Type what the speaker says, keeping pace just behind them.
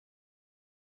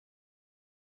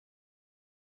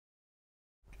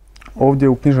Ovdje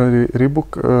u knjižari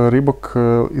RiBook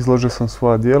izložio sam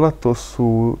svoja djela. To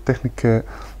su tehnike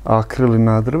akrili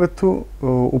na drvetu.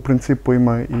 U principu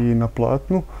ima i na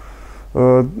platnu.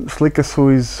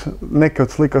 Neke od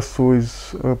slika su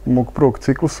iz mog prvog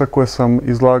ciklusa koje sam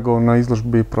izlagao na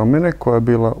izložbi Promjene koja je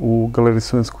bila u galeriji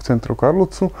Studentskog centra u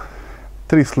Karlovcu.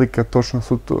 3 slike točno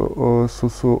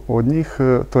su od njih.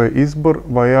 To je Izbor,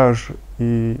 Vajaž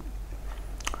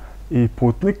i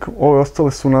Putnik. Ove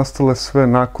ostale su nastale sve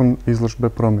nakon izložbe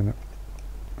Promjene.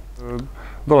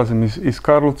 Dolazim iz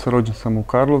Karlovca, rođen sam u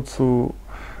Karlovcu.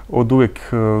 Od uvijek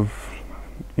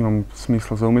imam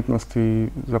smisla za umjetnost i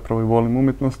zapravo i volim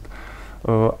umjetnost.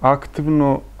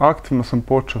 Aktivno sam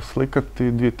počeo slikati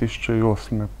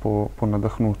 2008. po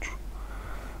nadahnuću.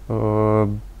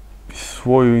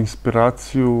 Svoju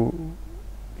inspiraciju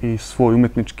i svoj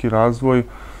umjetnički razvoj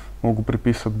mogu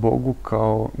pripisati Bogu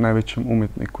kao najvećem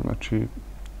umjetniku. Znači,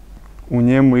 u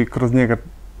njemu i kroz njega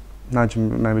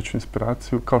nađem najveću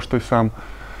inspiraciju. Kao što je sam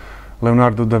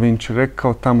Leonardo da Vinci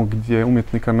rekao, tamo gdje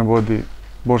umjetnika navodi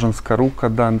božanska ruka,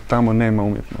 da tamo nema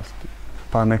umjetnosti.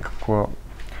 Pa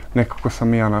nekako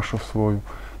sam i ja našao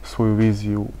svoju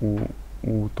viziju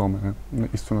u tome, ne?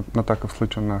 Isto na takav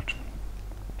sličan način.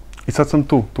 I sad sam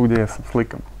tu gdje jesam,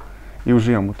 slikam i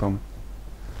uživam u tome.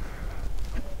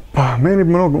 Pa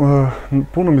meni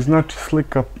puno mi znači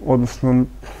slika, odnosno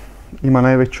ima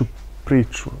najveću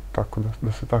priču, tako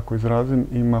da se tako izrazim,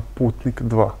 ima Putnik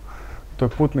 2. To je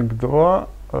Putnik 2,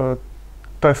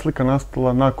 ta je slika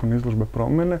nastala nakon izložbe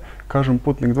Promjene. Kažem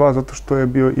Putnik 2 zato što je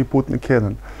bio i Putnik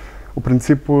 1. U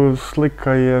principu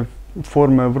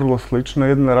forma je vrlo slična,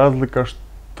 jedina razlika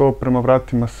što prema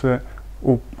vratima se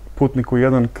u Putniku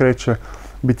 1 kreće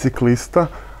biciklista,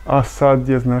 a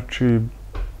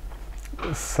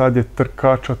sad je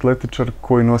trkač, atletičar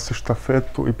koji nosi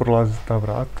štafetu i prolazi ta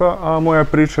vrata, a moja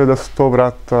priča je da su to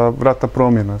vrata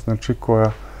promjena, znači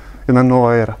jedna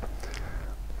nova era.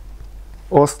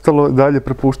 Ostalo dalje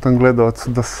prepuštam gledalcu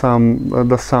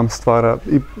da sam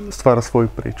stvara svoju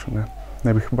priču.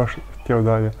 Ne bih baš htio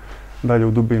dalje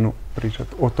u dubinu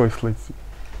pričati o toj slici.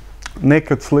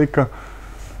 Neke od slika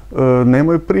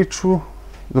nemaju priču,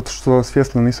 zato što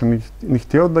svjesno nisam ni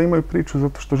htio da imaju priču,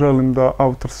 zato što želim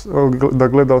da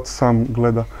gledalac sam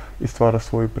gleda i stvara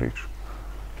svoju priču.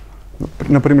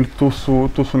 Naprimjer, tu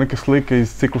su neke slike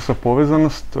iz ciklusa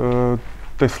Povezanost.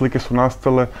 Te slike su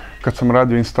nastale kad sam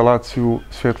radio instalaciju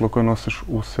Svjetlo koje nosiš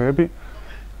u sebi.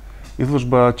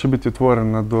 Izložba će biti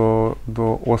otvorena do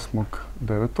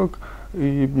 8.9.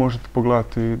 i možete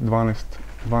pogledati 12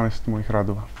 mojih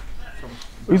radova.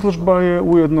 Izložba je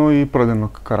ujedno i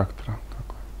prodajnog karaktera.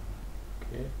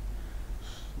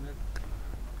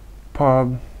 Pa,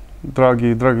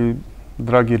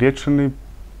 dragi Riječani,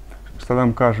 šta da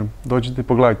vam kažem, dođite i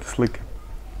pogledajte slike.